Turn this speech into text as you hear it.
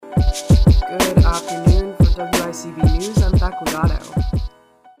Good afternoon. For WICB News, I'm Beck Legato.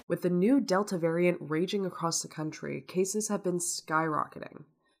 With the new Delta variant raging across the country, cases have been skyrocketing.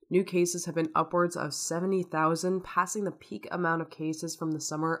 New cases have been upwards of 70,000, passing the peak amount of cases from the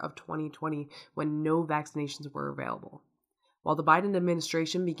summer of 2020 when no vaccinations were available. While the Biden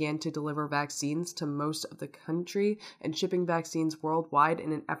administration began to deliver vaccines to most of the country and shipping vaccines worldwide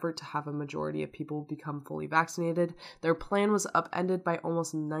in an effort to have a majority of people become fully vaccinated, their plan was upended by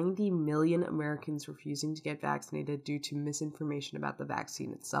almost 90 million Americans refusing to get vaccinated due to misinformation about the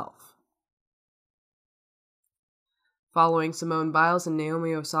vaccine itself. Following Simone Biles and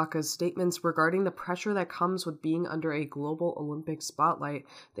Naomi Osaka's statements regarding the pressure that comes with being under a global Olympic spotlight,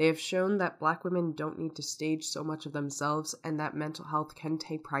 they have shown that Black women don't need to stage so much of themselves and that mental health can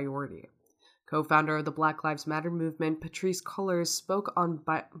take priority. Co-founder of the Black Lives Matter movement, Patrisse Cullors, spoke on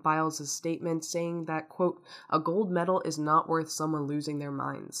Biles' statement, saying that, quote, "A gold medal is not worth someone losing their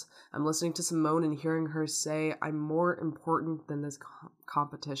minds. I'm listening to Simone and hearing her say, I'm more important than this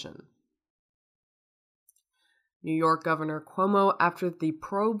competition." New York Governor Cuomo, after the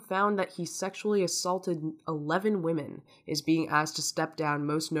probe found that he sexually assaulted 11 women, is being asked to step down,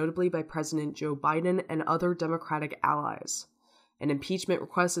 most notably by President Joe Biden and other Democratic allies. An impeachment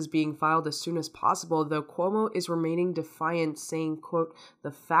request is being filed as soon as possible, though Cuomo is remaining defiant, saying, quote,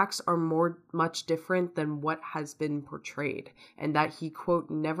 "The facts are much different than what has been portrayed," and that he, quote,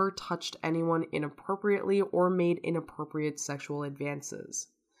 "never touched anyone inappropriately or made inappropriate sexual advances."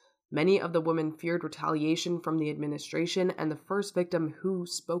 Many of the women feared retaliation from the administration, and the first victim who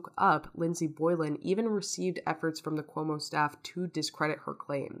spoke up, Lindsey Boylan, even received efforts from the Cuomo staff to discredit her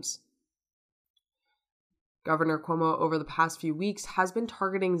claims. Governor Cuomo, over the past few weeks, has been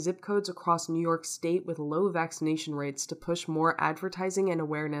targeting zip codes across New York State with low vaccination rates to push more advertising and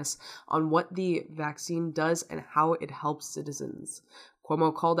awareness on what the vaccine does and how it helps citizens.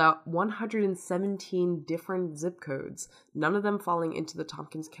 Cuomo called out 117 different zip codes, none of them falling into the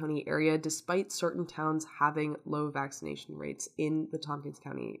Tompkins County area, despite certain towns having low vaccination rates in the Tompkins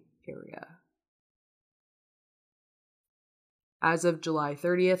County area. As of July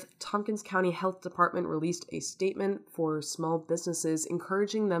 30th, Tompkins County Health Department released a statement for small businesses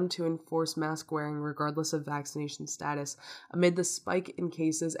encouraging them to enforce mask wearing regardless of vaccination status amid the spike in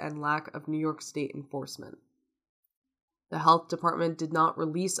cases and lack of New York State enforcement. The health department did not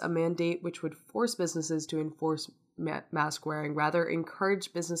release a mandate which would force businesses to enforce mask wearing, rather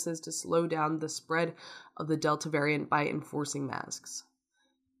encourage businesses to slow down the spread of the Delta variant by enforcing masks.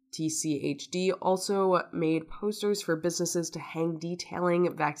 TCHD also made posters for businesses to hang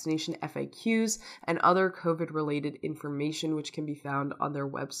detailing vaccination FAQs and other COVID-related information, which can be found on their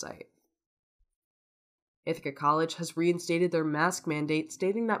website. Ithaca College has reinstated their mask mandate,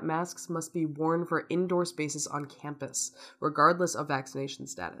 stating that masks must be worn for indoor spaces on campus, regardless of vaccination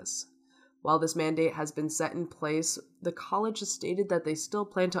status. While this mandate has been set in place, the college has stated that they still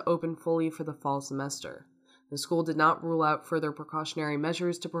plan to open fully for the fall semester. The school did not rule out further precautionary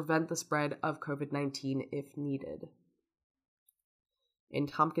measures to prevent the spread of COVID-19 if needed. In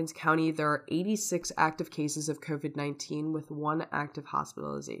Tompkins County, there are 86 active cases of COVID-19 with 1 active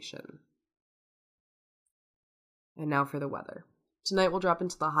hospitalization. And now for the weather. Tonight will drop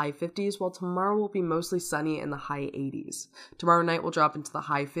into the high 50s, while tomorrow will be mostly sunny in the high 80s. Tomorrow night will drop into the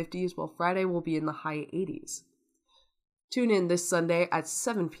high 50s, while Friday will be in the high 80s. Tune in this Sunday at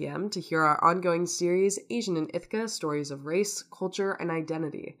 7 p.m. to hear our ongoing series, Asian in Ithaca, Stories of Race, Culture, and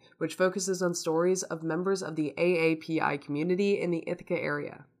Identity, which focuses on stories of members of the AAPI community in the Ithaca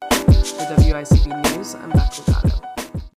area. For WICB News, I'm Beck Legato.